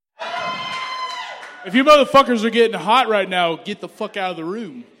If you motherfuckers are getting hot right now, get the fuck out of the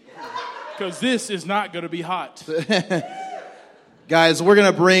room. Because this is not going to be hot. Guys, we're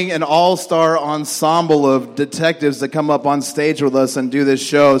going to bring an all-star ensemble of detectives that come up on stage with us and do this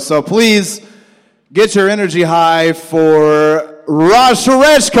show. So please get your energy high for Raj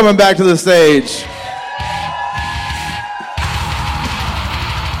Suresh coming back to the stage.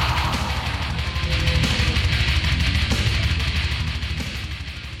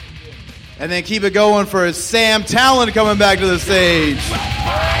 And then keep it going for Sam Talent coming back to the stage.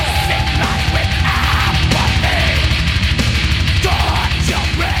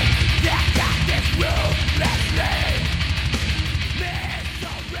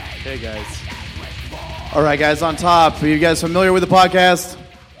 Hey, guys. All right, guys, on top. Are you guys familiar with the podcast?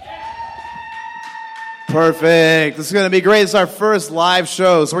 Perfect. This is going to be great. It's our first live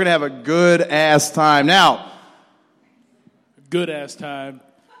show, so we're going to have a good-ass time. Now. Good-ass time.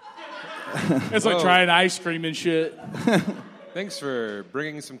 It's like trying ice cream and shit. Thanks for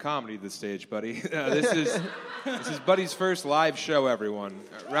bringing some comedy to the stage, buddy. This is Buddy's first live show, everyone.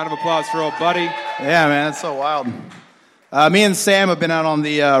 A round of applause for old Buddy. Yeah, man, that's so wild. Me and Sam have been out on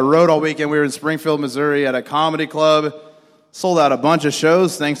the road all weekend. We were in Springfield, Missouri at a comedy club. Sold out a bunch of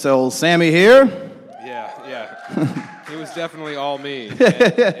shows thanks to old Sammy here. Yeah. It was definitely all me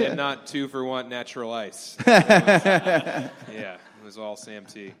and not 2-for-1 natural ice. It was all Sam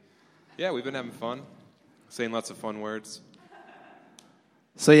T. Yeah, we've been having fun, saying lots of fun words.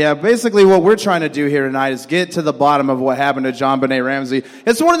 So yeah, basically what we're trying to do here tonight is get to the bottom of what happened to JonBenet Ramsey.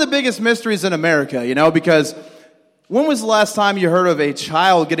 It's one of the biggest mysteries in America, because when was the last time you heard of a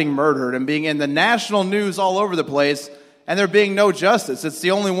child getting murdered and being in the national news all over the place and there being no justice? It's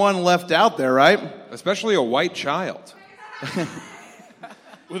the only one left out there, right? Especially a white child.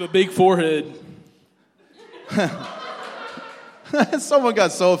 With a big forehead. Someone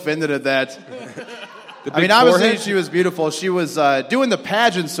got so offended at that. Obviously she was beautiful. She was doing the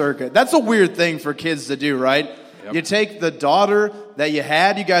pageant circuit. That's a weird thing for kids to do, right? Yep. You take the daughter that you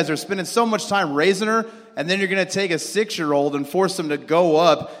had. You guys are spending so much time raising her, and then you're going to take a 6-year-old and force them to go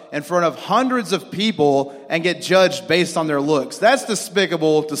up in front of hundreds of people and get judged based on their looks. That's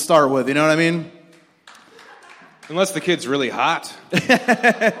despicable to start with, you know what I mean? Unless the kid's really hot. That's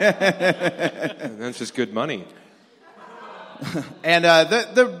just good money. And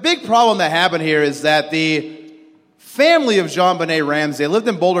the big problem that happened here is that the family of JonBenet Ramsey lived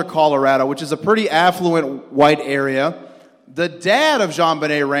in Boulder, Colorado, which is a pretty affluent white area. The dad of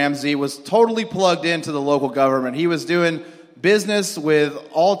JonBenet Ramsey was totally plugged into the local government. He was doing business with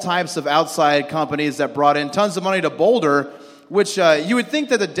all types of outside companies that brought in tons of money to Boulder, which you would think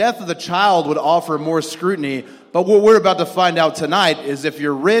that the death of the child would offer more scrutiny. But what we're about to find out tonight is if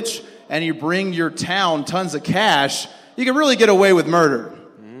you're rich and you bring your town tons of cash, you can really get away with murder.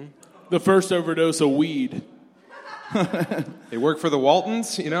 Mm-hmm. The first overdose of weed. They work for the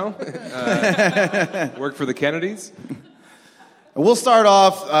Waltons, work for the Kennedys. We'll start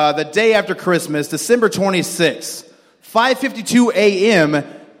off the day after Christmas, December 26th, 5:52 a.m.,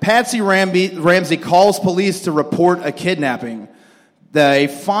 Patsy Ramsey calls police to report a kidnapping. They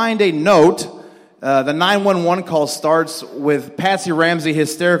find a note. The 911 call starts with Patsy Ramsey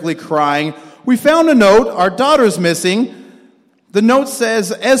hysterically crying, "We found a note. Our daughter's missing." The note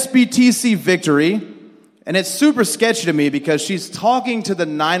says SBTC victory, and it's super sketchy to me because she's talking to the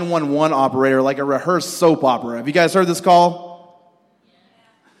 911 operator like a rehearsed soap opera. Have you guys heard this call?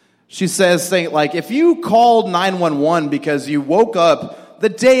 She says, if you called 911 because you woke up the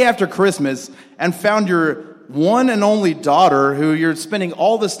day after Christmas and found your one and only daughter who you're spending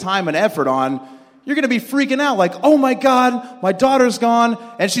all this time and effort on, you're going to be freaking out like, oh my God, my daughter's gone.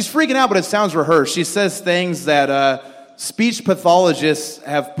 And she's freaking out, but it sounds rehearsed. She says things that speech pathologists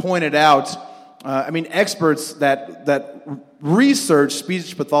have pointed out. Experts that research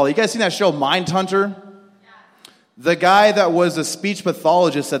speech pathology. You guys seen that show Mindhunter? The guy that was a speech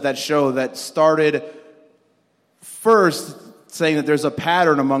pathologist at that show that started first saying that there's a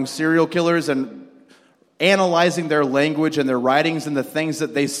pattern among serial killers and analyzing their language and their writings and the things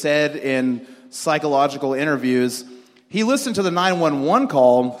that they said in psychological interviews. He listened to the 911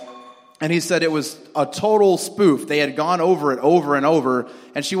 call and he said it was a total spoof. They had gone over it over and over,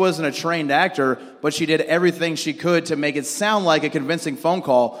 and she wasn't a trained actor, but she did everything she could to make it sound like a convincing phone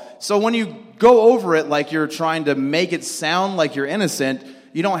call. So when you go over it like you're trying to make it sound like you're innocent,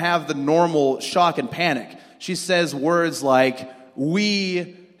 you don't have the normal shock and panic. She says words like,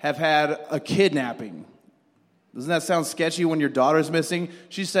 "We have had a kidnapping." Doesn't that sound sketchy when your daughter's missing?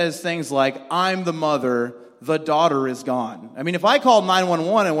 She says things like, "I'm the mother, the daughter is gone." If I called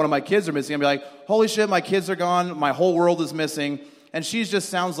 911 and one of my kids are missing, I'd be like, holy shit, my kids are gone, my whole world is missing. And she just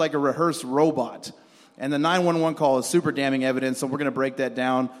sounds like a rehearsed robot. And the 911 call is super damning evidence, so we're going to break that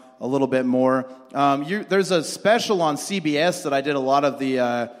down a little bit more. There's a special on CBS that I did a lot of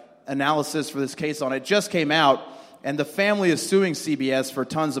the analysis for this case on. It just came out, and the family is suing CBS for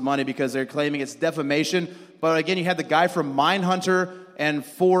tons of money because they're claiming it's defamation. But again, you had the guy from Mindhunter and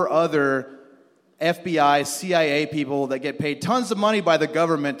 4 other FBI, CIA people that get paid tons of money by the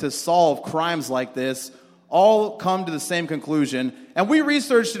government to solve crimes like this, all come to the same conclusion. And we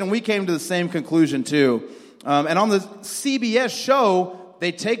researched it, and we came to the same conclusion, too. And on the CBS show,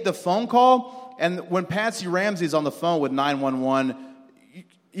 they take the phone call, and when Patsy Ramsey's on the phone with 911,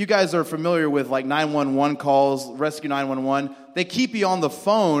 you guys are familiar with, like, 911 calls, Rescue 911. They keep you on the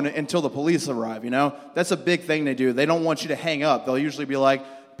phone until the police arrive, you know? That's a big thing they do. They don't want you to hang up. They'll usually be like,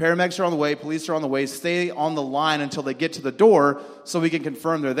 paramedics are on the way, police are on the way, stay on the line until they get to the door so we can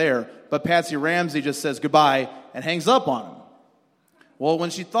confirm they're there. But Patsy Ramsey just says goodbye and hangs up on him. Well,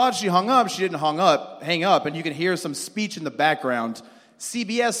 when she thought she hung up, she didn't hang up, and you can hear some speech in the background.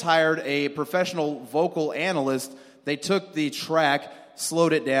 CBS hired a professional vocal analyst. They took the track,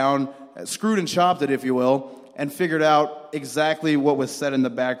 slowed it down, screwed and chopped it, if you will, and figured out exactly what was said in the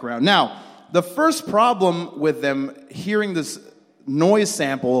background. Now, the first problem with them hearing this noise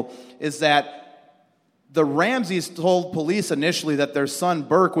sample is that the Ramseys told police initially that their son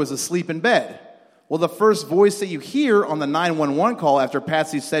Burke was asleep in bed. Well, the first voice that you hear on the 911 call after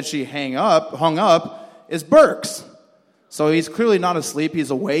Patsy said she hung up, is Burke's. So he's clearly not asleep, he's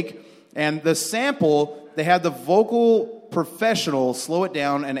awake. And the sample, they had the vocal professional slow it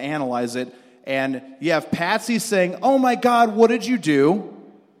down and analyze it. And you have Patsy saying, "Oh my God, what did you do?"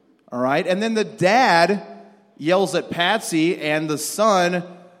 All right. And then the dad yells at Patsy and the son,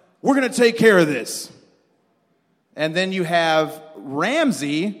 "We're going to take care of this." And then you have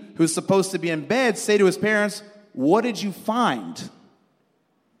Ramsey, who's supposed to be in bed, say to his parents, "What did you find?"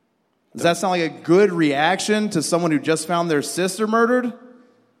 Does that sound like a good reaction to someone who just found their sister murdered?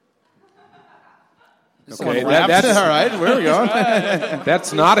 Okay, that's all right. Where are we going?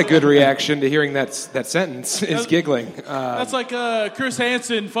 That's not a good reaction to hearing that sentence. Is giggling. That's like Chris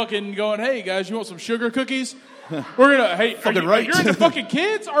Hansen fucking going, "Hey guys, you want some sugar cookies? We're gonna you're into fucking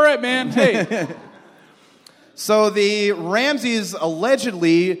kids? All right, man. Hey." So the Ramseys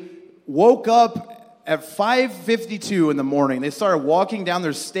allegedly woke up at 5:52 in the morning. They started walking down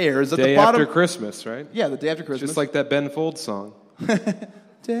their stairs at the bottom. Day after Christmas, right? Yeah, the day after Christmas. Just like that Ben Folds song.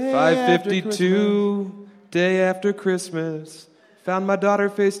 Day 5:52, day after Christmas. Found my daughter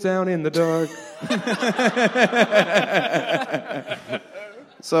face down in the dark.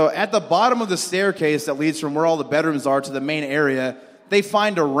 So at the bottom of the staircase that leads from where all the bedrooms are to the main area, they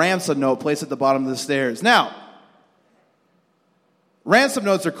find a ransom note placed at the bottom of the stairs. Now, ransom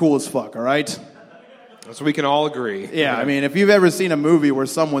notes are cool as fuck, all right? So we can all agree. Yeah, I mean, if you've ever seen a movie where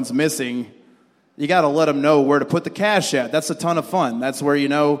someone's missing, you got to let them know where to put the cash at. That's a ton of fun. That's where you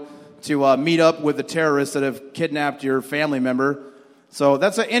know to meet up with the terrorists that have kidnapped your family member. So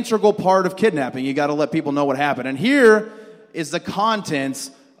that's an integral part of kidnapping. You got to let people know what happened. And here is the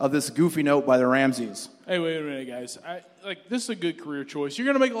contents of this goofy note by the Ramseys. Hey, wait a minute, guys. This is a good career choice. You're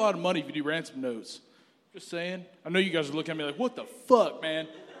going to make a lot of money if you do ransom notes. Just saying. I know you guys are looking at me like, what the fuck, man?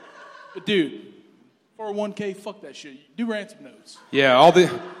 But, dude, 401k, fuck that shit. Do ransom notes. Yeah, all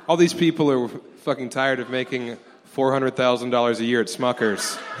these people are fucking tired of making $400,000 a year at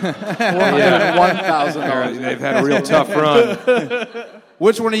Smucker's. $401,000. They've had a real tough run.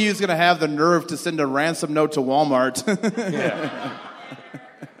 Which one of you is going to have the nerve to send a ransom note to Walmart? Yeah.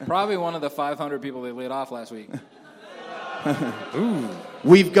 Probably one of the 500 people they laid off last week. Ooh.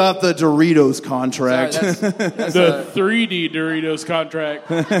 We've got the Doritos contract. Sorry, that's The 3D Doritos contract.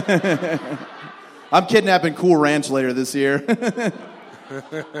 I'm kidnapping Cool Ranch later this year.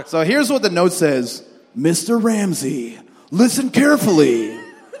 So here's what the note says. Mr. Ramsey, listen carefully.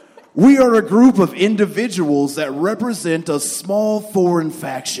 We are a group of individuals that represent a small foreign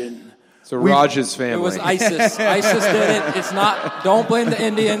faction. So Raj's family. It was ISIS. ISIS did it. It's not. Don't blame the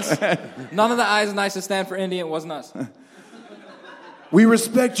Indians. None of the I's in ISIS stand for Indian. It wasn't us. We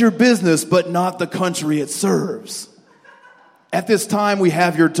respect your business, but not the country it serves. At this time, we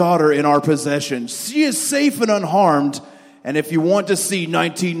have your daughter in our possession. She is safe and unharmed. And if you want to see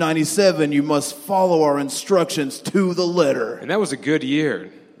 1997, you must follow our instructions to the letter. And that was a good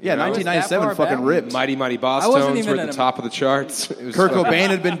year. Yeah, 1997 fucking ripped. Mighty Mighty Boss I wasn't Tones were even at the top of the charts. Kurt Cobain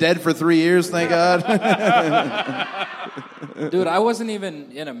had been dead for 3 years, thank God. Dude, I wasn't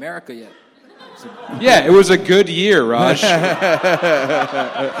even in America yet. Yeah, it was a good year, Raj. Yeah.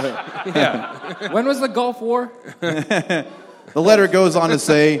 When was the Gulf War? The letter goes on to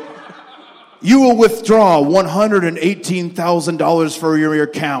say, you will withdraw $118,000 from your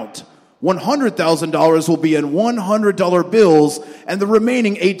account. $100,000 will be in $100 bills and the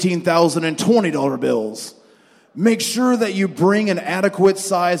remaining $18,000 in $20 bills. Make sure that you bring an adequate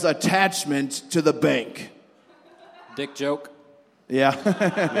size attachment to the bank. Dick joke. Yeah.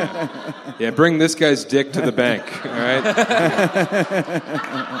 Yeah, bring this guy's dick to the bank, all right?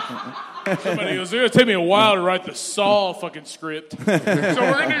 Somebody goes, it's going to take me a while to write the Saw fucking script. So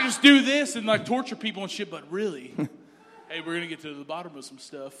we're going to just do this and like torture people and shit, but really, hey, we're going to get to the bottom of some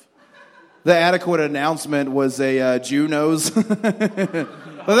stuff. The adequate announcement was a Jew nose. Well,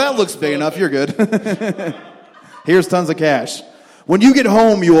 that looks big enough. You're good. Here's tons of cash. When you get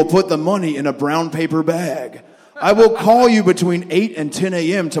home, you will put the money in a brown paper bag. I will call you between 8 and 10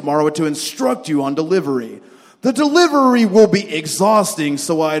 a.m. tomorrow to instruct you on delivery. The delivery will be exhausting,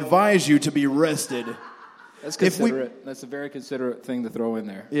 so I advise you to be rested. That's considerate. That's a very considerate thing to throw in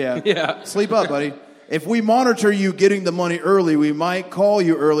there. Yeah. Yeah. Sleep up, buddy. If we monitor you getting the money early, we might call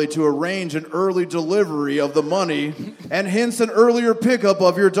you early to arrange an early delivery of the money and hence an earlier pickup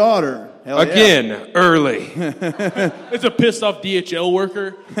of your daughter. Hell Again, yeah. early. It's a pissed off DHL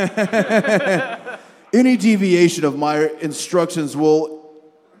worker. Any deviation of my instructions will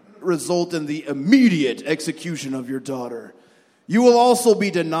result in the immediate execution of your daughter. You will also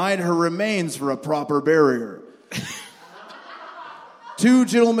be denied her remains for a proper burial. 2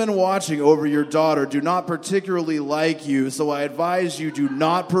 gentlemen watching over your daughter do not particularly like you, so I advise you do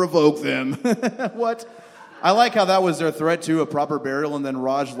not provoke them. What? I like how that was their threat to a proper burial, and then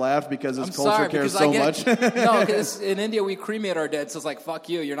Raj laughed because his culture cares so much. No, because in India we cremate our dead, so it's like, fuck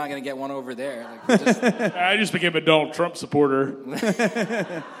you, you're not going to get one over there. Like, I just became a Donald Trump supporter.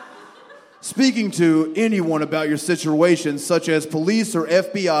 Speaking to anyone about your situation, such as police or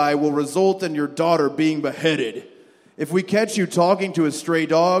FBI, will result in your daughter being beheaded. If we catch you talking to a stray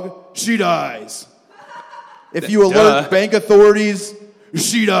dog, she dies. If you alert bank authorities,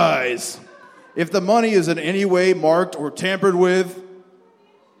 she dies. If the money is in any way marked or tampered with,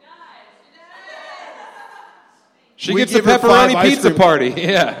 she gets a pepperoni pizza party.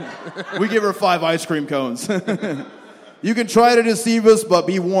 Yeah. We give her 5 ice cream cones. You can try to deceive us, but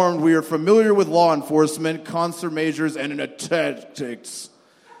be warned, we are familiar with law enforcement, countermeasures, and tactics.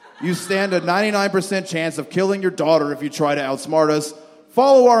 You stand a 99% chance of killing your daughter if you try to outsmart us.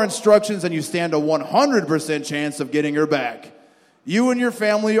 Follow our instructions, and you stand a 100% chance of getting her back. You and your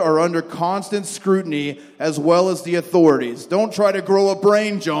family are under constant scrutiny, as well as the authorities. Don't try to grow a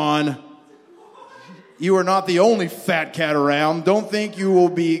brain, John. You are not the only fat cat around. Don't think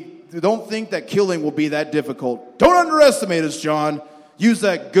that killing will be that difficult. Don't underestimate us, John. Use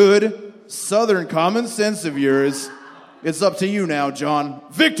that good Southern common sense of yours. It's up to you now, John.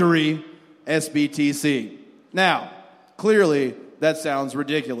 Victory, SBTC. Now, clearly, that sounds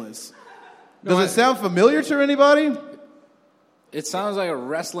ridiculous. Does it sound familiar to anybody? it sounds like a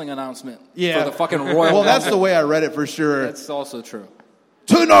wrestling announcement for Yeah. the fucking Royal Well, that's Rumble. the way I read it for sure. That's also true.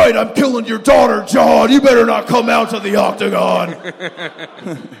 Tonight I'm killing your daughter, John. You better not come out to the octagon.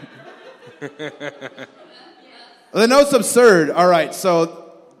 The note's absurd. All right,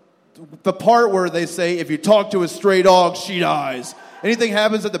 so the part where they say if you talk to a stray dog, she dies. Anything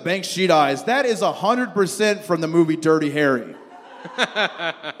happens at the bank, she dies. That is 100% from the movie Dirty Harry.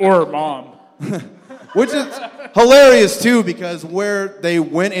 Or Mom. Which is hilarious, too, because where they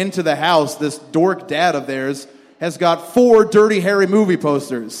went into the house, this dork dad of theirs has got 4 Dirty Harry movie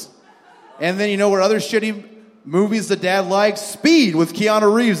posters. And then you know what other shitty movies the dad likes? Speed with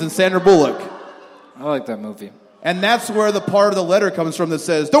Keanu Reeves and Sandra Bullock. I like that movie. And that's where the part of the letter comes from that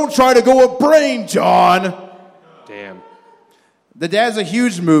says, don't try to go a brain, John. Damn. The dad's a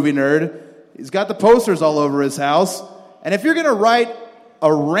huge movie nerd. He's got the posters all over his house. And if you're going to write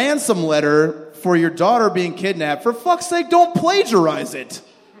a ransom letter for your daughter being kidnapped, for fuck's sake, don't plagiarize it.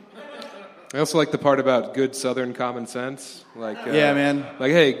 I also like the part about good Southern common sense. Like, Yeah, man.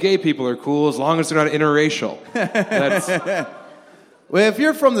 Like, hey, gay people are cool as long as they're not interracial. That's, Well, if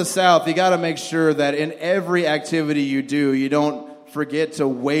you're from the South, you got to make sure that in every activity you do, you don't forget to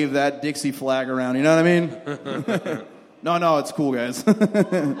wave that Dixie flag around. You know what I mean? No, it's cool, guys.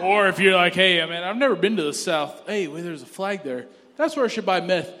 Or if you're like, hey, man, I've never been to the South. Hey, wait, there's a flag there. That's where I should buy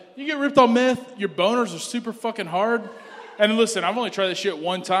meth. You get ripped on meth, your boners are super fucking hard. And listen, I've only tried this shit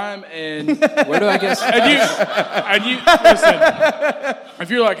one time, and Where do I guess? and you listen. If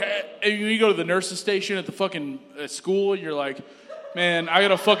you're like, you go to the nurse's station at the fucking school, and you're like, man, I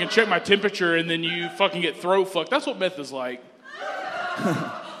gotta fucking check my temperature, and then you fucking get throat fucked. That's what meth is like.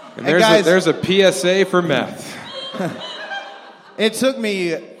 and Hey, guys. there's a PSA for meth. It took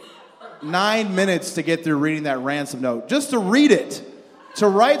me 9 minutes to get through reading that ransom note. Just to read it. To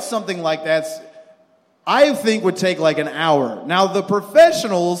write something like that, I think would take like an hour. Now, the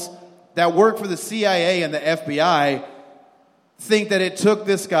professionals that work for the CIA and the FBI think that it took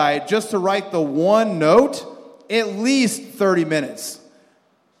this guy just to write the one note at least 30 minutes.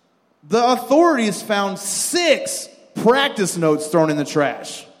 The authorities found 6 practice notes thrown in the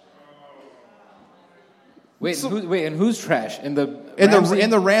trash. Wait, and who's trash? In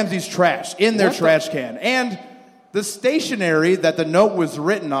the Ramsey's trash, in their trash can. And the stationery that the note was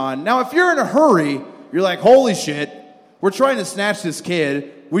written on. Now, if you're in a hurry, you're like, holy shit, we're trying to snatch this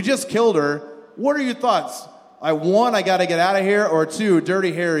kid. We just killed her. What are your thoughts? One, I got to get out of here. Or 2,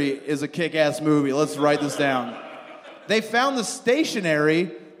 Dirty Harry is a kick-ass movie. Let's write this down. They found the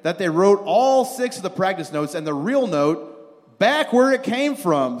stationery that they wrote all 6 of the practice notes and the real note back where it came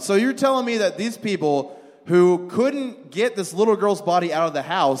from. So you're telling me that these people who couldn't get this little girl's body out of the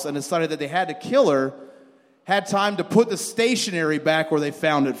house and decided that they had to kill her had time to put the stationery back where they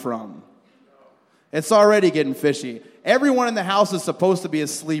found it from. It's already getting fishy. Everyone in the house is supposed to be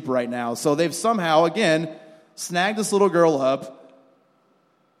asleep right now, so they've somehow, again, snagged this little girl up,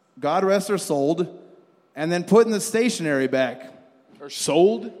 God rest her soul, and then putting the stationery back. Or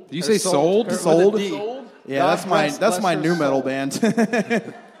sold? Did you say sold? Sold? Sold? Yeah, that's my new metal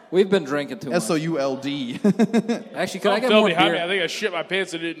band. We've been drinking too much. SOULD. Actually, could I get Fell more behind me. beer? I think I shit my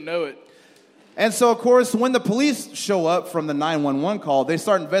pants and didn't know it. And so, of course, when the police show up from the 911 call, they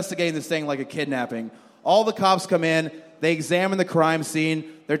start investigating this thing like a kidnapping. All the cops come in. They examine the crime scene.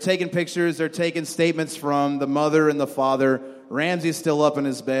 They're taking pictures. They're taking statements from the mother and the father. Ramsey's still up in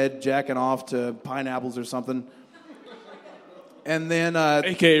his bed, jacking off to pineapples or something. And then...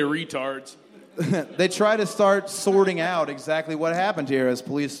 AKA retards. They try to start sorting out exactly what happened here, as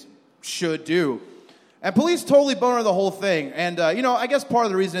police should do. And police totally boner the whole thing. And, I guess part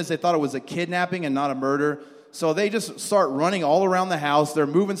of the reason is they thought it was a kidnapping and not a murder. So they just start running all around the house. They're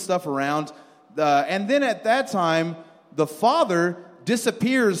moving stuff around. And then at that time, the father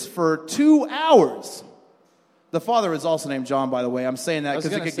disappears for 2 hours. The father is also named John, by the way. I'm saying that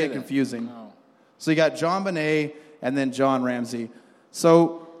because it could get confusing. No. So you got JonBenet and then John Ramsey.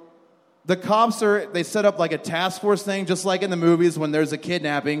 So the cops they set up like a task force thing, just like in the movies when there's a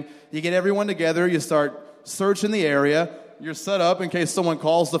kidnapping. You get everyone together, you start searching the area. You're set up in case someone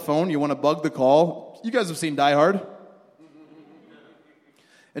calls the phone. You want to bug the call. You guys have seen Die Hard.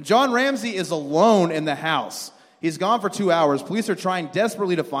 And John Ramsey is alone in the house. He's gone for 2 hours. Police are trying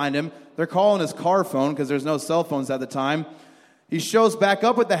desperately to find him. They're calling his car phone because there's no cell phones at the time. He shows back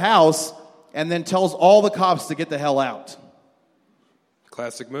up at the house and then tells all the cops to get the hell out.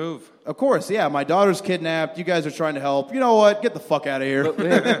 Classic move. Of course, yeah. My daughter's kidnapped. You guys are trying to help. You know what? Get the fuck out of here.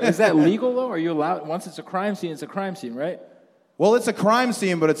 Is that legal, though? Are you allowed? Once it's a crime scene, it's a crime scene, right? Well, it's a crime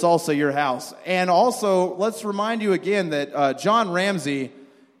scene, but it's also your house. And also, let's remind you again that John Ramsey,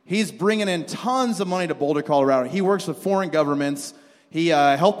 he's bringing in tons of money to Boulder, Colorado. He works with foreign governments. He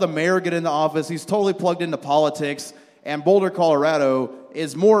helped the mayor get into office. He's totally plugged into politics. And Boulder, Colorado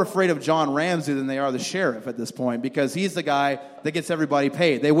is more afraid of John Ramsey than they are the sheriff at this point because he's the guy that gets everybody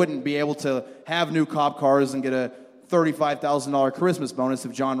paid. They wouldn't be able to have new cop cars and get a $35,000 Christmas bonus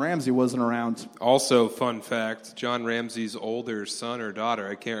if John Ramsey wasn't around. Also, fun fact, John Ramsey's older son or daughter,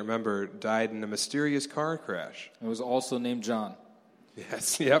 I can't remember, died in a mysterious car crash. It was also named John.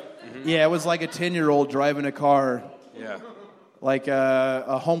 Yes, yep. Mm-hmm. Yeah, it was like a 10-year-old driving a car. Yeah. Like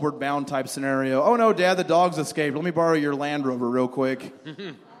a homeward bound type scenario. Oh, no, Dad, the dog's escaped. Let me borrow your Land Rover real quick.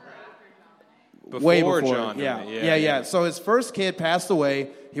 Way before. John. Yeah. So his first kid passed away.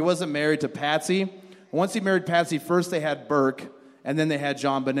 He wasn't married to Patsy. Once he married Patsy, first they had Burke, and then they had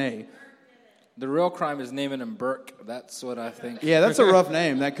JonBenet. The real crime is naming him Burke. That's what I think. Yeah, that's a rough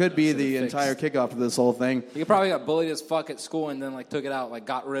name. That could be the entire kickoff to this whole thing. He probably got bullied as fuck at school and then took it out,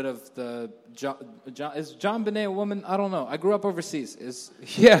 got rid of the John. Is JonBenet a woman? I don't know. I grew up overseas.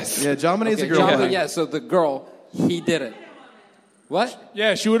 Yes. Yeah, JonBenet's a girl. Yeah, so the girl, he did it. What?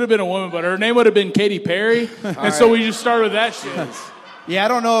 Yeah, she would have been a woman, but her name would have been Katy Perry. So we just started with that shit. Yeah, I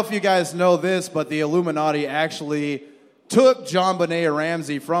don't know if you guys know this, but the Illuminati actually took JonBenet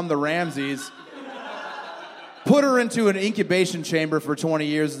Ramsey from the Ramseys, put her into an incubation chamber for 20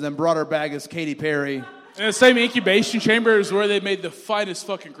 years, and then brought her back as Katy Perry. And the same incubation chamber is where they made the finest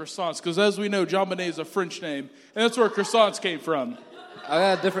fucking croissants. Because as we know, JonBenet is a French name, and that's where croissants came from.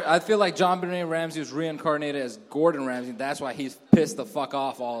 I feel like JonBenet Ramsey was reincarnated as Gordon Ramsay. That's why he's pissed the fuck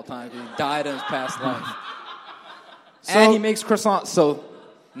off all the time. He died in his past life. And he makes croissants, so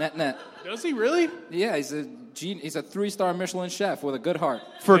net. Does he really? Yeah, he's a 3-star Michelin chef with a good heart.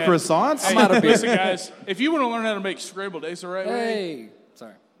 For croissants? Hey, I'm out of beer. listen, guys, if you want to learn how to make scrambled eggs the right way. Hey,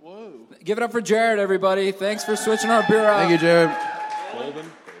 sorry. Whoa. Give it up for Jared, everybody. Thanks for switching our beer out. Thank you, Jared.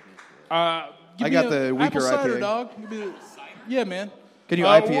 Golden. I got the weaker apple cider, IPA. dog. Yeah, man. Can you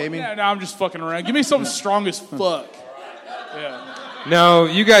IPA me? No, I'm just fucking around. Give me something strong as fuck. Yeah. No,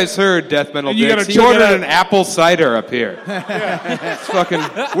 you guys heard Death Metal And you Dicks. gotta He check it ordered out. an apple cider up here. It's fucking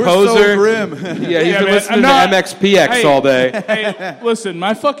We're poser. so grim. Yeah, he's been man, listening I'm to MXPX Hey. all day. Hey, listen,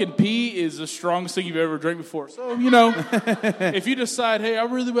 my fucking pee is the strongest thing you've ever drank before. So, if you decide, hey, I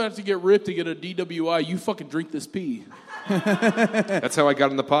really about to get ripped to get a DWI, you fucking drink this pee. That's how I got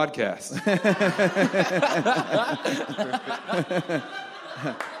on the podcast.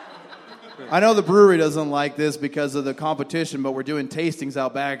 I know the brewery doesn't like this because of the competition, but we're doing tastings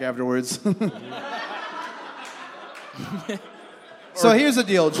out back afterwards. So here's the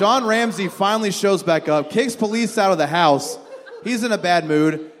deal. John Ramsey finally shows back up, kicks police out of the house. He's in a bad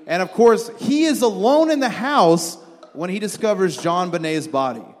mood. And, of course, he is alone in the house when he discovers JonBenet's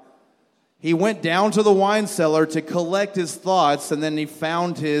body. He went down to the wine cellar to collect his thoughts, and then he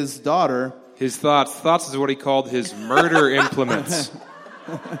found his daughter. His thoughts. Thoughts is what he called his murder implements.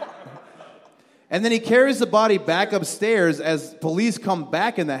 And then he carries the body back upstairs as police come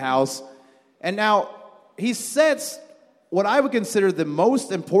back in the house. And now he sets what I would consider the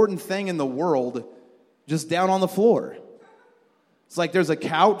most important thing in the world just down on the floor. It's like there's a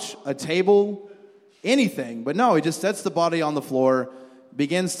couch, a table, anything. But no, he just sets the body on the floor,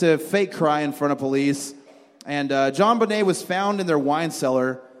 begins to fake cry in front of police. And JonBenet was found in their wine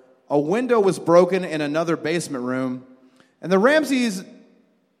cellar. A window was broken in another basement room. And the Ramseys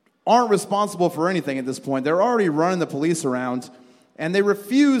aren't responsible for anything at this point. They're already running the police around, and they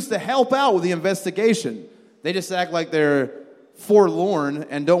refuse to help out with the investigation. They just act like they're forlorn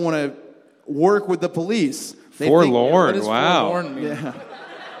and don't want to work with the police. They Forlorn, What does wow. forlorn mean?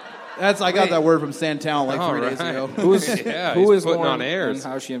 I got that word from Sandtown like 3 days ago. Who is he's putting Lauren on airs.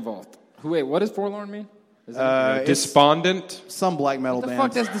 and how is she involved? Wait, what does forlorn mean? It's Despondent. some black metal What the band.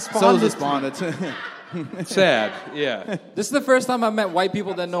 fuck does So despondent despondent. Sad. Yeah. This is the first time I've met white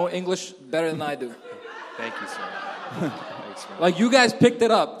people that know English better than I do. Thank you, sir. Thanks, man. Like, you guys picked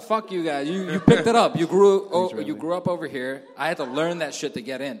it up. Fuck you guys. You picked it up. You grew up over here. I had to learn that shit to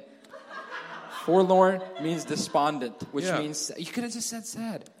get in. Forlorn means despondent, which means you could have just said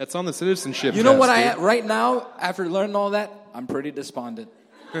sad. That's on the citizenship You know test, what dude. right now, after learning all that, I'm pretty despondent.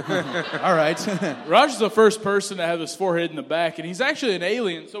 All right. Raj is the first person to have his forehead in the back, and he's actually an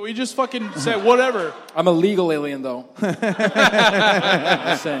alien, so he just fucking said whatever. I'm a legal alien, though.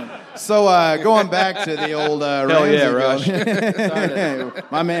 Just saying. So going back to the old Ramsey yeah, Raj.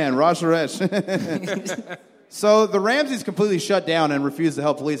 my man, Raj Suresh. So the Ramseys completely shut down and refused to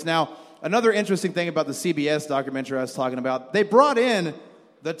help police. Now, another interesting thing about the CBS documentary I was talking about, they brought in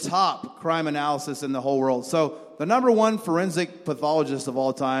the top crime analysis in the whole world. So the number one forensic pathologist of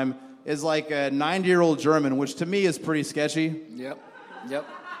all time is like a 90-year-old German, which to me is pretty sketchy. Yep.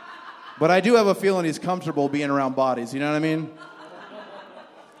 But I do have a feeling he's comfortable being around bodies. You know what I mean?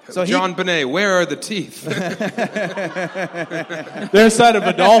 So JonBenet, where are the teeth? They're inside of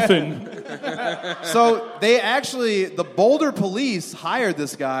a dolphin. So the Boulder police hired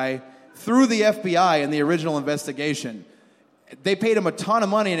this guy through the FBI in the original investigation. They paid him a ton of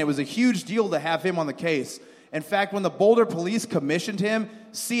money, and it was a huge deal to have him on the case. In fact, when the Boulder police commissioned him,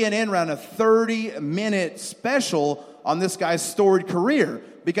 CNN ran a 30-minute special on this guy's storied career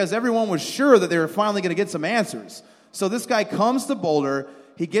because everyone was sure that they were finally going to get some answers. So this guy comes to Boulder.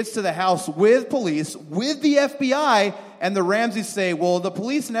 He gets to the house with police, with the FBI, and the Ramseys say, well, the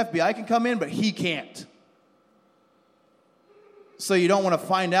police and FBI can come in, but he can't. So you don't want to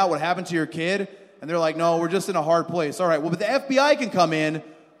find out what happened to your kid? And they're like, no, we're just in a hard place. All right, well, but the FBI can come in,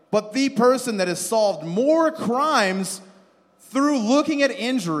 but the person that has solved more crimes through looking at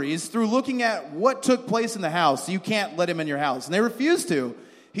injuries, through looking at what took place in the house, you can't let him in your house. And they refuse to.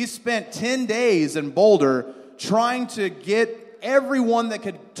 He spent 10 days in Boulder trying to get everyone that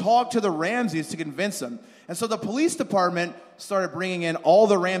could talk to the Ramseys to convince them. And so the police department started bringing in all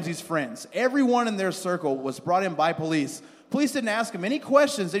the Ramseys' friends. Everyone in their circle was brought in by police. Police didn't ask them any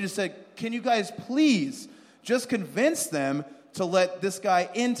questions. They just said, can you guys please just convince them to let this guy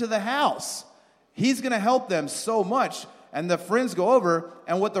into the house? He's going to help them so much. And the friends go over,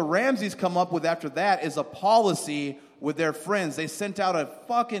 and what the Ramseys come up with after that is a policy with their friends. They sent out a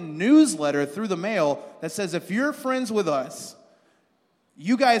fucking newsletter through the mail that says, if you're friends with us,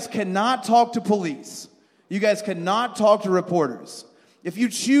 you guys cannot talk to police. You guys cannot talk to reporters. If you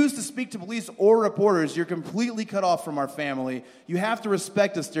choose to speak to police or reporters, you're completely cut off from our family. You have to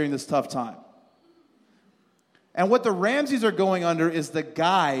respect us during this tough time. And what the Ramseys are going under is the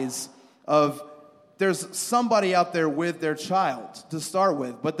guise of there's somebody out there with their child to start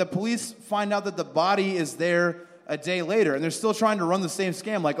with. But the police find out that the body is there a day later. And they're still trying to run the same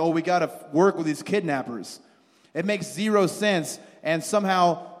scam like, oh, we got to work with these kidnappers. It makes zero sense. And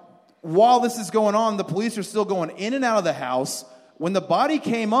somehow, while this is going on, the police are still going in and out of the house. When the body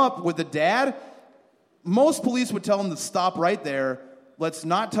came up with the dad, most police would tell him to stop right there. Let's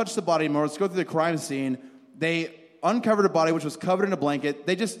not touch the body anymore. Let's go through the crime scene. They uncovered a body which was covered in a blanket.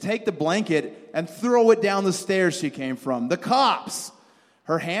 They just take the blanket and throw it down the stairs she came from. The cops.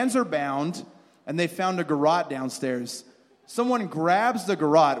 Her hands are bound, and they found a garrote downstairs. Someone grabs the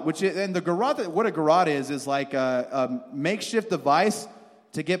garrote, what a garrote is like a makeshift device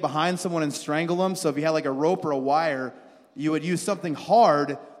to get behind someone and strangle them. So if you had like a rope or a wire, you would use something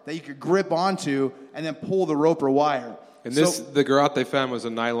hard that you could grip onto and then pull the rope or wire. And the garrote they found was a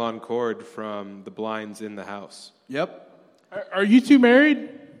nylon cord from the blinds in the house. Yep. Are you two married?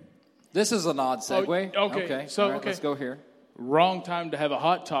 This is an odd segue. Okay. So, All right, let's go here. Wrong time to have a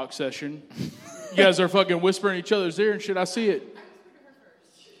hot talk session. You guys are fucking whispering each other's ear and shit. I see it.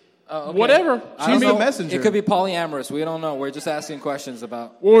 Okay. Whatever. She's the messenger. It could be polyamorous. We don't know. We're just asking questions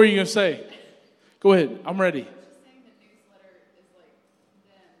about. What were you going to say? Go ahead. I'm ready.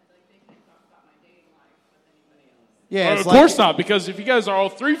 Yeah, Of course not, because if you guys are all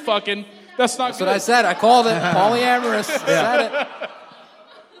three fucking, that's not That's good. what I said. I called it polyamorous. I said it.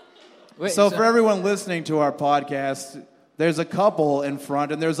 Wait, So for everyone listening to our podcast, there's a couple in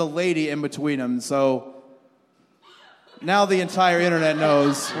front and there's a lady in between them. So now the entire internet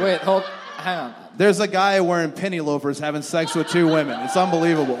knows. Wait, hang on. There's a guy wearing penny loafers having sex with two women. It's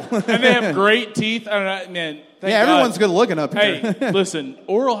unbelievable. And they have great teeth. I don't know, man. Thank God. Everyone's good looking up here. Hey, listen,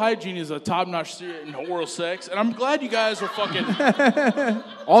 oral hygiene is a top-notch in oral sex, and I'm glad you guys are fucking...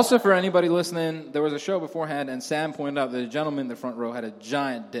 Also, for anybody listening, there was a show beforehand, and Sam pointed out that the gentleman in the front row had a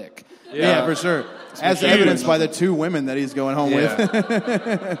giant dick. Yeah, for sure. As evidenced by the two women that he's going home with.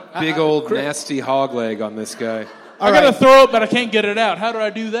 Big old nasty hog leg on this guy. I got to throw it, but I can't get it out. How do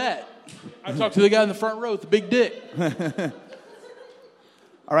I do that? I talked to the guy in the front row with the big dick.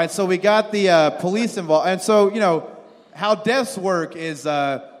 All right, so we got the police involved. And so, how deaths work is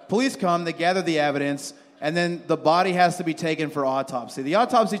police come, they gather the evidence, and then the body has to be taken for autopsy. The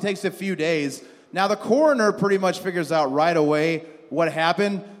autopsy takes a few days. Now, the coroner pretty much figures out right away what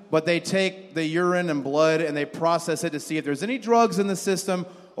happened, but they take the urine and blood and they process it to see if there's any drugs in the system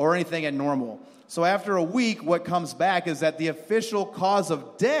or anything abnormal. So after a week, what comes back is that the official cause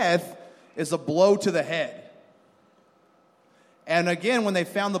of death is a blow to the head. And again, when they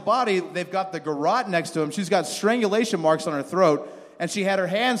found the body, they've got the garrote next to him. She's got strangulation marks on her throat, and she had her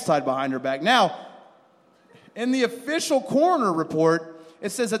hands tied behind her back. Now, in the official coroner report, it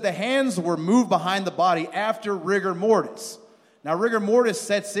says that the hands were moved behind the body after rigor mortis. Now, rigor mortis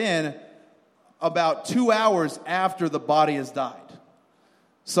sets in about 2 hours after the body has died.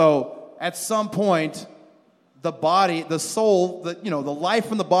 So, at some point, the body, the soul, the life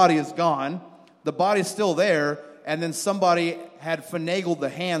from the body is gone. The body's still there, and then somebody had finagled the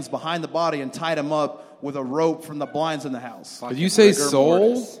hands behind the body and tied them up with a rope from the blinds in the house. Did you say soul?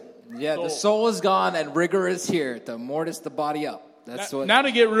 Mortis. Yeah, the soul is gone and rigor is here to mortis the body up. That's what. Now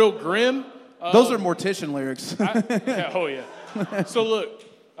to get real grim. Those are Mortician lyrics. Yeah. So look,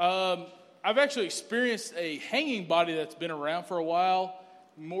 I've actually experienced a hanging body that's been around for a while.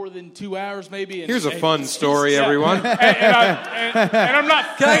 More than 2 hours, maybe. Here's a fun story, everyone. And I'm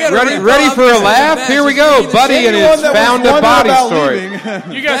not. Can I get ready for a laugh? Here we go, Buddy and his found a body story.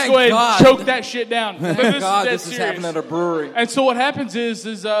 You guys go ahead and choke that shit down. Thank God this is happening at a brewery. And so what happens is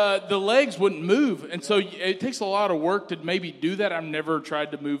the legs wouldn't move, and so it takes a lot of work to maybe do that. I've never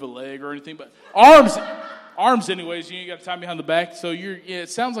tried to move a leg or anything, but arms anyways. You got to tie behind the back, so it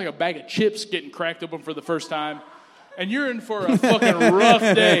sounds like a bag of chips getting cracked open for the first time. And you're in for a fucking rough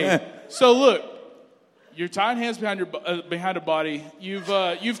day. So look, you're tying hands behind a body. You've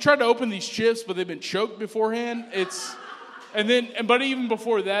tried to open these chips, but they've been choked beforehand. But even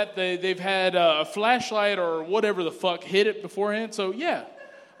before that, they've had a flashlight or whatever the fuck hit it beforehand. So yeah,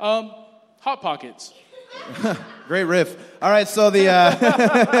 hot pockets. Great riff. All right, so the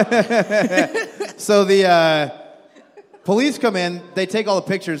police come in. They take all the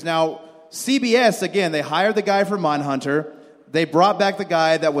pictures now. CBS, again, they hired the guy from Mindhunter. They brought back the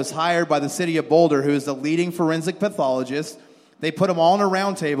guy that was hired by the city of Boulder, who is the leading forensic pathologist. They put them all in a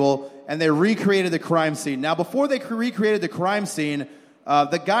round table, and they recreated the crime scene. Now, before they recreated the crime scene,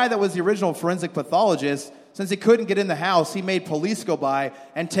 the guy that was the original forensic pathologist, since he couldn't get in the house, he made police go by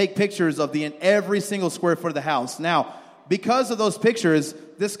and take pictures of every single square foot of the house. Now, because of those pictures,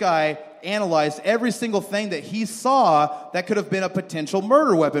 this guy analyzed every single thing that he saw that could have been a potential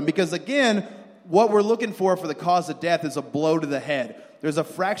murder weapon. Because again, what we're looking for the cause of death is a blow to the head. There's a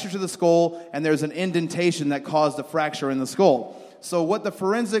fracture to the skull, and there's an indentation that caused a fracture in the skull. So what the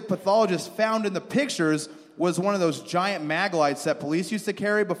forensic pathologist found in the pictures was one of those giant mag lights that police used to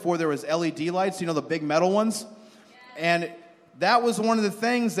carry before there was LED lights, the big metal ones. And that was one of the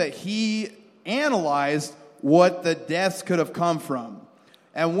things that he analyzed what the deaths could have come from.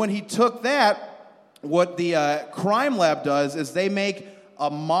 And when he took that, what the crime lab does is they make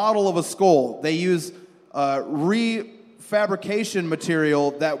a model of a skull. They use refabrication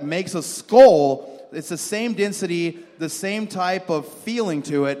material that makes a skull. It's the same density, the same type of feeling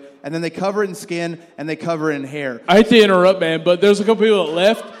to it, and then they cover it in skin and they cover it in hair. I hate to interrupt, man, but there's a couple people that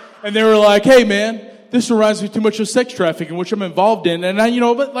left, and they were like, "Hey, man, this reminds me too much of sex trafficking, which I'm involved in." And hey,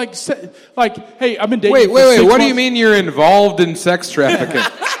 I've been dating. Wait. for 6 What months. do you mean you're involved in sex trafficking?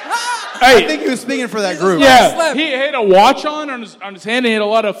 I think he was speaking for that group. Yeah, he had a watch on his hand. And he had a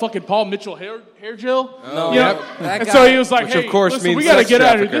lot of fucking Paul Mitchell hair gel. No, yep. that And guy, so he was like, Which, "Hey, of course, listen, means we got to sex get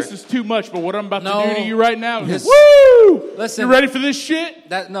out of here. trafficker. This is too much." But what I'm about No. to do to you right now is, Yes. woo! Listen. You ready for this shit?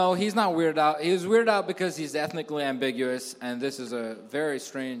 No, he's not weirded out. He was weirded out because he's ethnically ambiguous, and this is a very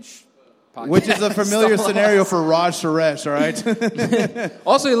strange podcast. Which is a familiar So- scenario for Raj Suresh, all right?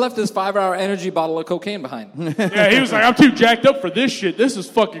 Also, he left his 5-hour energy bottle of cocaine behind. Yeah, he was like, "I'm too jacked up for this shit. This is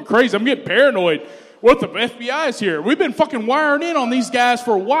fucking crazy. I'm getting paranoid. What the FBI is here? We've been fucking wiring in on these guys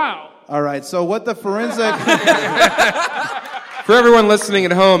for a while." All right, so what the forensic... For everyone listening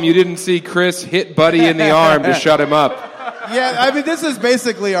at home, you didn't see Chris hit Buddy in the arm to shut him up. Yeah, I mean, this is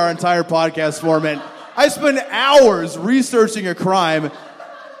basically our entire podcast format. I spend hours researching a crime,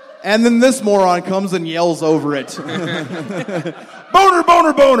 and then this moron comes and yells over it. Boner,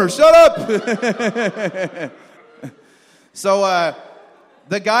 boner, boner, shut up! So,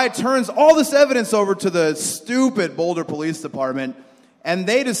 the guy turns all this evidence over to the stupid Boulder Police Department, and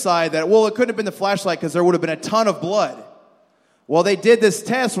they decide that, well, it couldn't have been the flashlight because there would have been a ton of blood. Well, they did this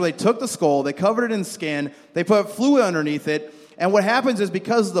test where they took the skull, they covered it in skin, they put fluid underneath it, and what happens is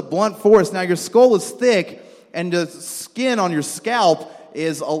because of the blunt force, now your skull is thick, and the skin on your scalp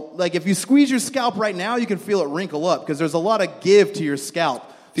is, like if you squeeze your scalp right now, you can feel it wrinkle up because there's a lot of give to your scalp.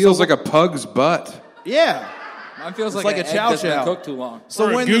 Feels like a pug's butt. Yeah. Mine feels It's like like an a chow egg that's been chow. cooked too long. So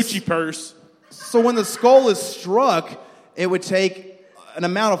Or a when Gucci purse. So when the skull is struck, it would take an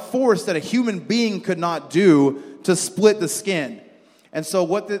amount of force that a human being could not do to split the skin. And so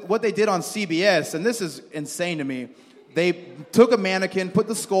what they did on CBS, and this is insane to me, they took a mannequin, put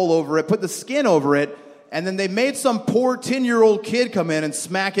the skull over it, put the skin over it, and then they made some poor 10-year-old kid come in and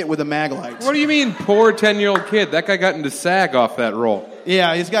smack it with a mag light. What do you mean, poor 10-year-old kid? That guy got into SAG off that role.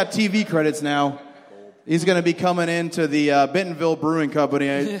 Yeah, he's got TV credits now. He's going to be coming into the Bentonville Brewing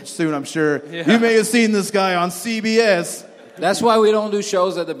Company soon, I'm sure. Yeah. You may have seen this guy on CBS. That's why we don't do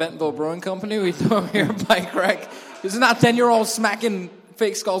shows at the Bentonville Brewing Company. We do them here at Bike Rack. This is not 10-year-olds smacking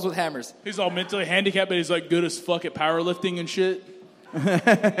fake skulls with hammers. He's all mentally handicapped, but he's like good as fuck at powerlifting and shit.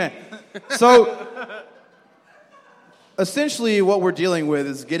 So, essentially what we're dealing with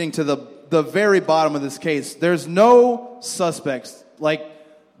is getting to the very bottom of this case. There's no suspects. Like,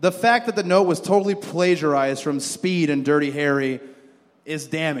 the fact that the note was totally plagiarized from Speed and Dirty Harry is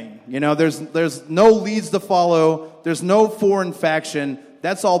damning. There's no leads to follow. There's no foreign faction.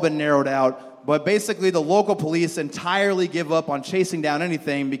 That's all been narrowed out. But basically, the local police entirely give up on chasing down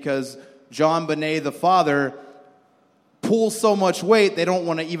anything because JonBenet, the father, pulls so much weight, they don't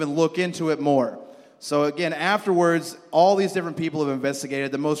want to even look into it more. So again, afterwards, all these different people have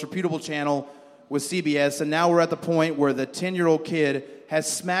investigated. The most reputable channel was CBS, and now we're at the point where the 10-year-old kid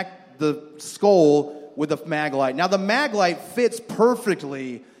has smacked the skull with a mag light. Now, the mag light fits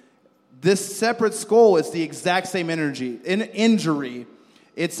perfectly. This separate skull is the exact same injury.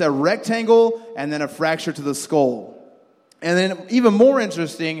 It's a rectangle and then a fracture to the skull. And then even more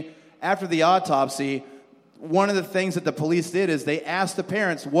interesting, after the autopsy, one of the things that the police did is they asked the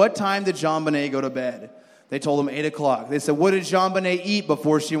parents, what time did JonBenet go to bed? They told them 8 o'clock. They said, what did JonBenet eat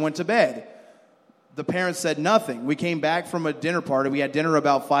before she went to bed? The parents said nothing. We came back from a dinner party. We had dinner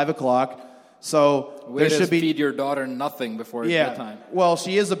about 5 o'clock. So Way there to should be... feed your daughter nothing before bedtime. Well,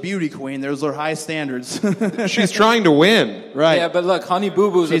 she is a beauty queen. Those are high standards. She's trying to win. Right. Yeah, but look, Honey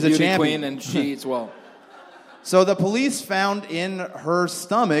Boo Boo's She's a a beauty champion. queen, and she eats well. So the police found in her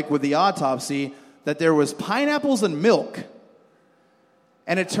stomach with the autopsy that there was pineapples and milk.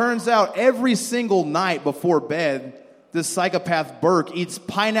 And it turns out every single night before bed, this psychopath Burke eats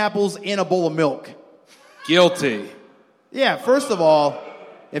pineapples in a bowl of milk. Guilty. Yeah, first of all,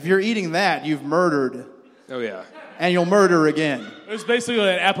 if you're eating that, you've murdered. Oh, yeah. And you'll murder again. It was basically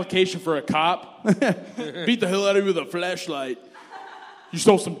an application for a cop. Beat the hell out of you with a flashlight. You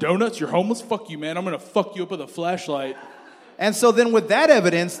stole some donuts? You're homeless? Fuck you, man. I'm going to fuck you up with a flashlight. And so then with that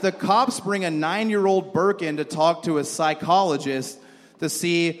evidence, the cops bring a 9-year-old Burke in to talk to a psychologist to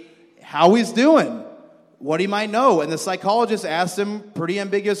see how he's doing. what he might know. And the psychologist asked him pretty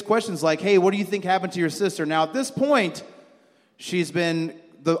ambiguous questions like, hey, what do you think happened to your sister? Now, at this point,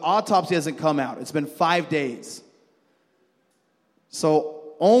 the autopsy hasn't come out. It's been 5 days.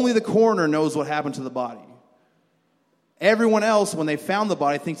 So only the coroner knows what happened to the body. Everyone else, when they found the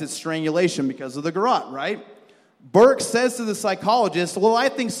body, thinks it's strangulation because of the garrote, right? Burke says to the psychologist, well, I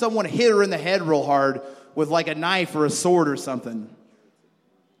think someone hit her in the head real hard with like a knife or a sword or something.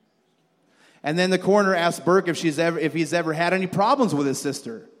 And then the coroner asks Burke if he's ever had any problems with his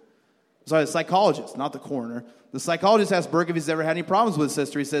sister. Sorry, the psychologist, not the coroner. The psychologist asked Burke if he's ever had any problems with his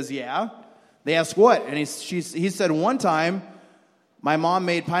sister. He says, yeah. They ask what? And he said, one time, my mom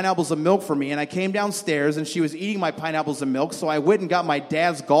made pineapples and milk for me, and I came downstairs, and she was eating my pineapples and milk, so I went and got my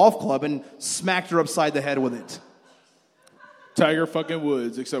dad's golf club and smacked her upside the head with it. Tiger fucking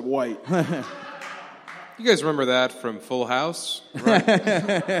Woods, except white. You guys remember that from Full House? Right?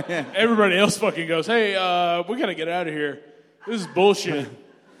 Everybody else fucking goes, hey, we got to get out of here. This is bullshit.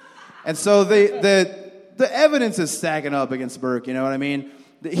 And so the evidence is stacking up against Burke, you know what I mean?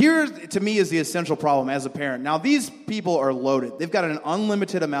 Here, to me, is the essential problem as a parent. Now, these people are loaded. They've got an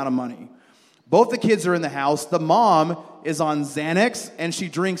unlimited amount of money. Both the kids are in the house. The mom is on Xanax, and she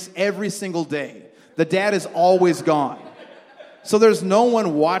drinks every single day. The dad is always gone. So there's no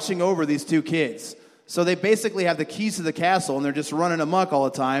one watching over these two kids. So they basically have the keys to the castle, and they're just running amok all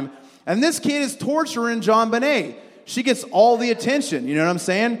the time. And this kid is torturing JonBenet. She gets all the attention, you know what I'm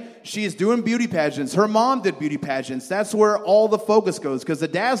saying? She's doing beauty pageants. Her mom did beauty pageants. That's where all the focus goes because the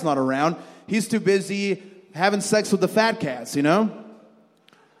dad's not around. He's too busy having sex with the fat cats, you know?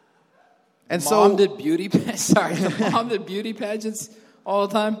 And Mom did beauty Mom did beauty pageants all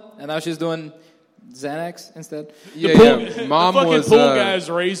the time, and now she's doing Xanax instead. Mom the fucking was pool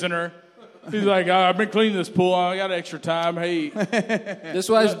guy's raising her. He's like, I've been cleaning this pool. I got extra time. Hey. This is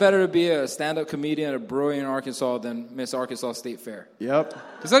why it's better to be a stand-up comedian at a brewery in Arkansas than Miss Arkansas State Fair. Yep.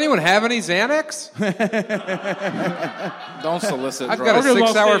 Does anyone have any Xanax? Don't solicit. I've got a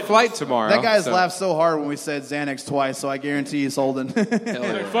 6-hour flight tomorrow. That guy's laughed so hard when we said Xanax twice, so I guarantee he's holding.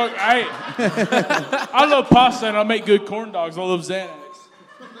 Like, fuck, I love pasta and I make good corn dogs. I love Xanax.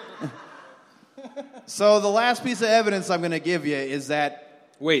 So the last piece of evidence I'm going to give you is that...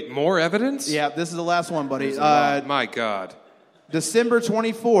 Wait, more evidence? Yeah, this is the last one, buddy. My God. December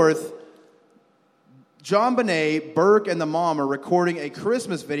 24th, JonBenet, Burke, and the mom are recording a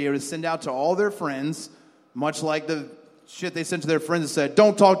Christmas video to send out to all their friends, much like the shit they sent to their friends and said,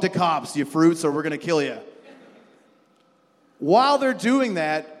 don't talk to cops, you fruits, or we're going to kill you. While they're doing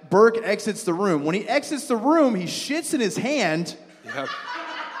that, Burke exits the room. When he exits the room, he shits in his hand,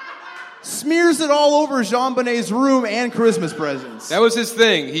 smears it all over JonBenet's room and Christmas presents. That was his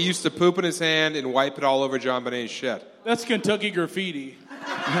thing. He used to poop in his hand and wipe it all over JonBenet's shit. That's Kentucky graffiti.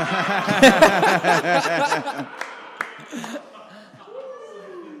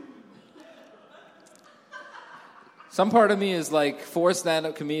 Some part of me is like, 4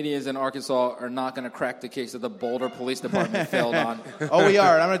 stand-up comedians in Arkansas are not going to crack the case that the Boulder Police Department failed on. Oh, we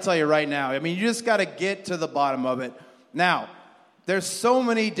are. I'm going to tell you right now. I mean, you just got to get to the bottom of it. Now, there's so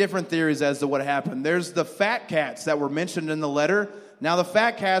many different theories as to what happened. There's the fat cats that were mentioned in the letter. Now, the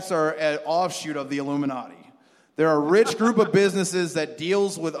fat cats are an offshoot of the Illuminati. They're a rich group of businesses that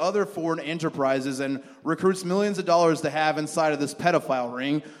deals with other foreign enterprises and recruits millions of dollars to have inside of this pedophile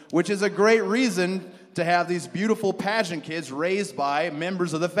ring, which is a great reason to have these beautiful pageant kids raised by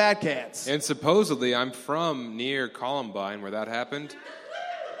members of the fat cats. And supposedly, I'm from near Columbine, where that happened.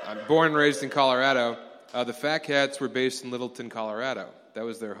 I'm born and raised in Colorado. The Fat Cats were based in Littleton, Colorado. That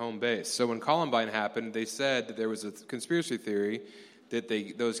was their home base. So when Columbine happened, they said that there was a conspiracy theory that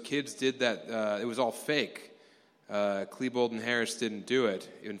those kids did that. It was all fake. Klebold and Harris didn't do it.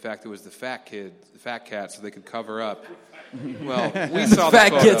 In fact, it was the Fat Cats, so they could cover up. Well, we saw the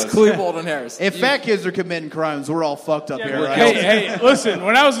Fat photos. kids, Klebold and Harris. If fat kids are committing crimes, we're all fucked up here, right? Hey, listen,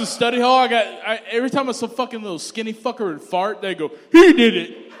 when I was in study hall, every time I saw fucking little skinny fucker would fart, they go, he did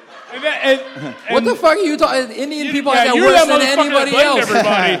it. And what the fuck are you talking? Indian people yeah, are you're worse that than motherfucker anybody that blamed else.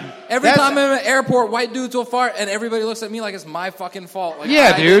 everybody. Every time I'm in an airport, white dudes will fart, and everybody looks at me like it's my fucking fault. Like,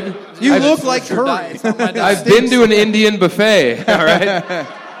 Yeah, dude. You look like curry. I've been to an Indian buffet, all right?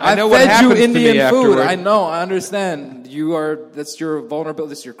 I know what fed you happens to Indian me food. afterward. I know. I understand. That's your vulnerability.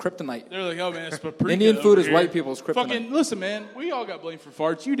 That's your kryptonite. They're like, oh, man, it's paprika. Indian food over is here. white people's kryptonite. Fucking, listen, man, we all got blamed for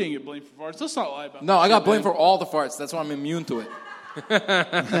farts. You didn't get blamed for farts. Let's not lie about No, that I got shit, blamed man. for all the farts. That's why I'm immune to it.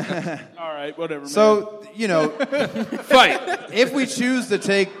 All right, whatever, man. So, Fight. if we choose to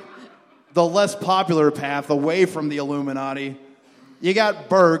take the less popular path away from the Illuminati, you got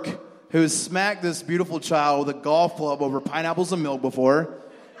Burke, who smacked this beautiful child with a golf club over pineapples and milk before.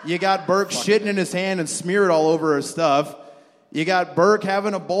 You got Burke shitting in his hand and smear it all over her stuff. You got Burke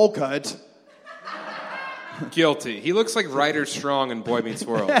having a bowl cut. Guilty. He looks like Ryder Strong in Boy Meets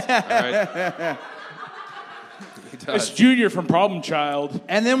World. All right? He does. It's Junior from Problem Child.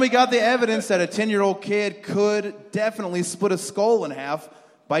 And then we got the evidence that a 10-year-old kid could definitely split a skull in half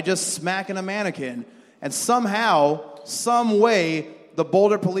by just smacking a mannequin. And somehow, some way, the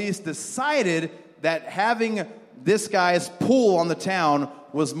Boulder police decided that having this guy's pull on the town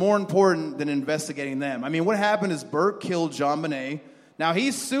was more important than investigating them. I mean, what happened is Burke killed JonBenet. Now,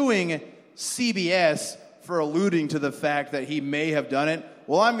 he's suing CBS for alluding to the fact that he may have done it.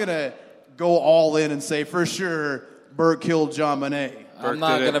 Well, I'm going to go all in and say, for sure, Burke killed JonBenet. I'm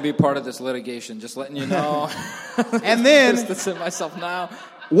not going to be part of this litigation, just letting you know. And then, distancing myself now.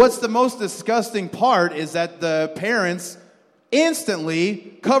 What's the most disgusting part is that the parents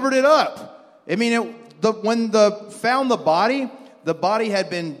instantly covered it up. I mean, when found the body had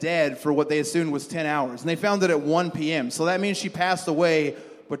been dead for what they assumed was 10 hours. And they found it at 1 p.m. So that means she passed away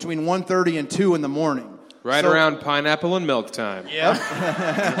between 1:30 and 2 in the morning. Right around pineapple and milk time. Yep.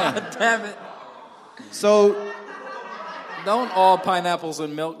 God damn it. So... Don't all pineapples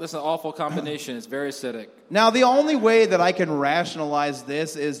and milk. This is an awful combination. It's very acidic. Now, the only way that I can rationalize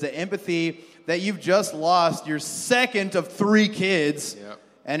this is the empathy that you've just lost your second of 3 kids. Yep.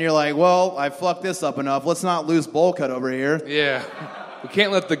 And you're like, well, I fucked this up enough. Let's not lose bowl cut over here. Yeah. We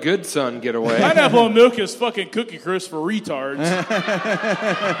can't let the good son get away. Pineapple and milk is fucking Cookie Crisp for retards.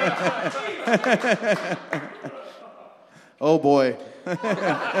 Oh, boy.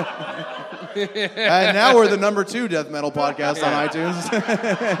 And now we're the number 2 death metal podcast on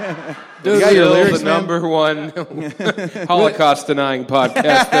iTunes. Dude, you got your lyrics, the man? number 1 Holocaust-denying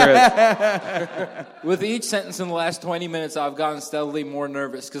podcast there is. With each sentence in the last 20 minutes, I've gotten steadily more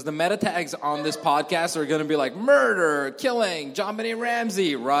nervous because the meta tags on this podcast are going to be like murder, killing, JonBenet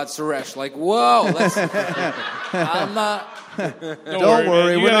Ramsey, Rod Suresh. Like, whoa, I'm not... Don't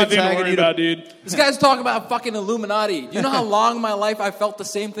worry, we're not tagging you, dude. This guy's talking about fucking Illuminati. Do you know how long in my life I felt the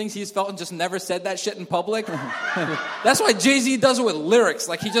same things he's felt and just never said that shit in public? That's why Jay-Z does it with lyrics.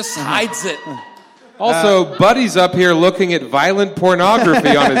 Like, he just hides it. Also, Buddy's up here looking at violent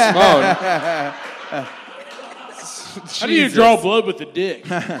pornography on his phone. How do you draw blood with the dick?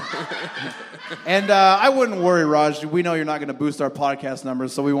 And I wouldn't worry, Raj. We know you're not going to boost our podcast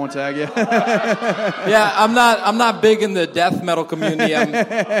numbers, so we won't tag you. Yeah, I'm not big in the death metal community.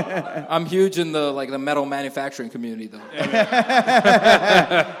 I'm huge in the metal manufacturing community, though.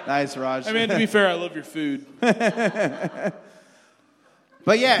 Nice, Raj. I mean, to be fair, I love your food.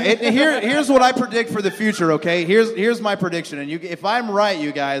 But yeah, here's what I predict for the future, okay? Here's my prediction. And if I'm right,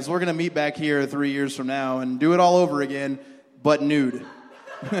 you guys, we're going to meet back here 3 years from now and do it all over again, but nude.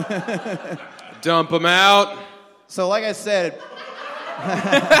 Dump them out. So like I said...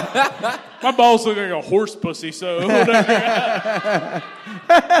 My balls look like a horse pussy, so whatever.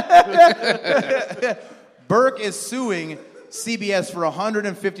 Burke is suing CBS for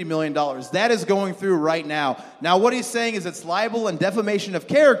 $150 million. That is going through right now. Now, what he's saying is it's libel and defamation of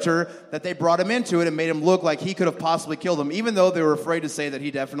character that they brought him into it and made him look like he could have possibly killed him, even though they were afraid to say that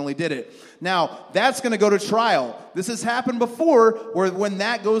he definitely did it. Now, that's going to go to trial. This has happened before, where when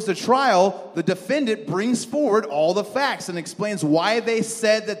that goes to trial, the defendant brings forward all the facts and explains why they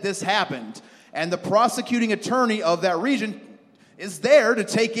said that this happened. And the prosecuting attorney of that region is there to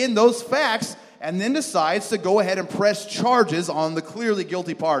take in those facts and then decides to go ahead and press charges on the clearly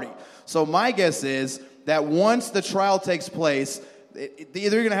guilty party. So my guess is that once the trial takes place, either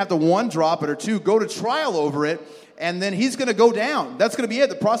you're going to have to, 1, drop it, or 2, go to trial over it, and then he's going to go down. That's going to be it.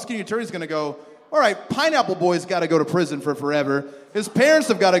 The prosecuting attorney is going to go, all right, Pineapple Boy's got to go to prison for forever. His parents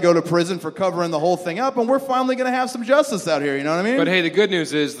have got to go to prison for covering the whole thing up, and we're finally going to have some justice out here, you know what I mean? But hey, the good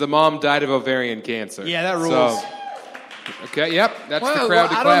news is the mom died of ovarian cancer. Yeah, that rules. So, okay, yep, that's the crowd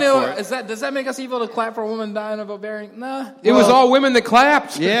to I clap don't know. for. Does that make us evil to clap for a woman dying of ovarian? Nah. It was all women that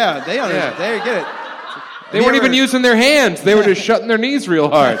clapped. Yeah, they understand. They get it. They weren't even using their hands. They were just shutting their knees real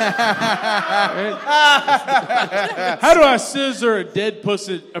hard. How do I scissor a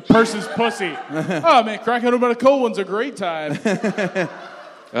person's pussy? Oh, man, cracking open a cold one's a great time. Uh-oh.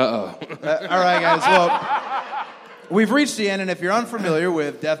 All right, guys. Well, we've reached the end, and if you're unfamiliar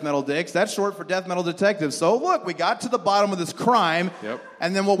with death metal dicks, that's short for death metal detectives. So, look, we got to the bottom of this crime,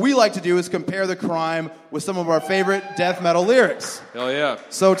 and then what we like to do is compare the crime with some of our favorite death metal lyrics. Hell yeah.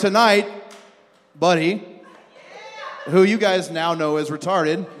 So tonight, Buddy, who you guys now know is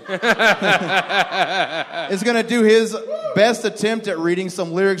retarded, is going to do his best attempt at reading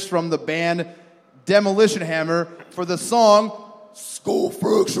some lyrics from the band Demolition Hammer for the song Skull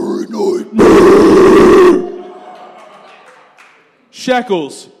Fracture Nightmare.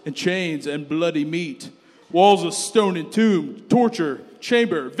 Shackles and chains and bloody meat. Walls of stone and tomb. Torture.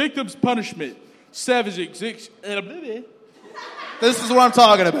 Chamber. Victim's punishment. Savage This is what I'm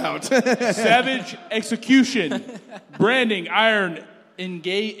talking about. Savage execution. Branding. Iron.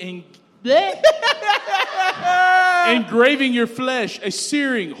 Engraving your flesh. A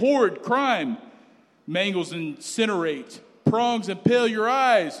searing. Horrid crime. Mangles and incinerate. Prongs impale your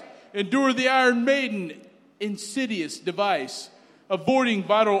eyes. Endure the Iron Maiden. Insidious device. Avoiding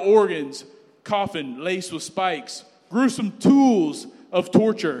vital organs. Coffin laced with spikes. Gruesome tools of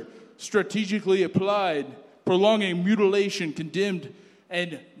torture. Strategically applied. Prolonging mutilation. Condemned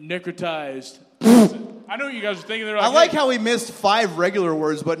and necrotized. I know what you guys are thinking. I like how we missed 5 regular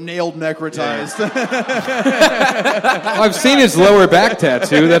words but nailed necrotized. I've seen his lower back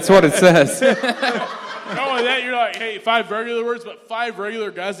tattoo. That's what it says. Not only that, you're like, hey, 5 regular words, but 5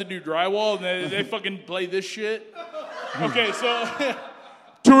 regular guys that do drywall, and they fucking play this shit. Okay, so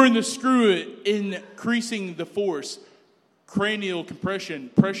touring the screw, increasing the force, cranial compression,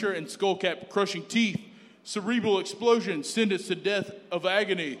 pressure and skull cap crushing teeth, cerebral explosion, sentence to death of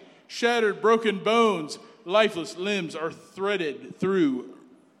agony, shattered broken bones, lifeless limbs are threaded through.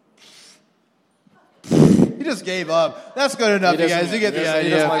 He just gave up. That's good enough, you guys. You get the idea. He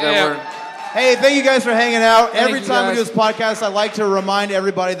doesn't like that word. Hey, thank you guys for hanging out. Thank Every you, time we guys. do this podcast, I like to remind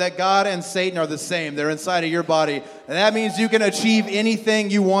everybody that God and Satan are the same. They're inside of your body. And that means you can achieve anything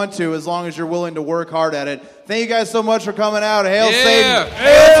you want to as long as you're willing to work hard at it. Thank you guys so much for coming out. Hail Satan.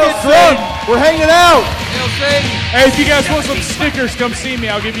 Hail Satan. We're hanging out. Hail Satan. Hey, if you guys want some stickers, come see me.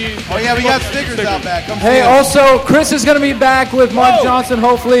 I'll give you. Oh, yeah, we got stickers out back. Come Hey, see us. also, Chris is going to be back with Mark Johnson,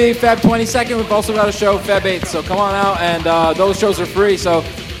 hopefully Feb 22nd. We've also got a show Feb 8th, so come on out, and those shows are free, so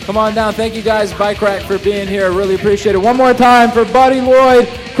come on down. Thank you guys, Bike Rack, for being here. I really appreciate it. One more time for Buddy Lloyd,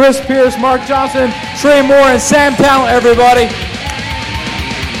 Chris Pierce, Mark Johnson, Trey Moore, and Sam Talent, everybody.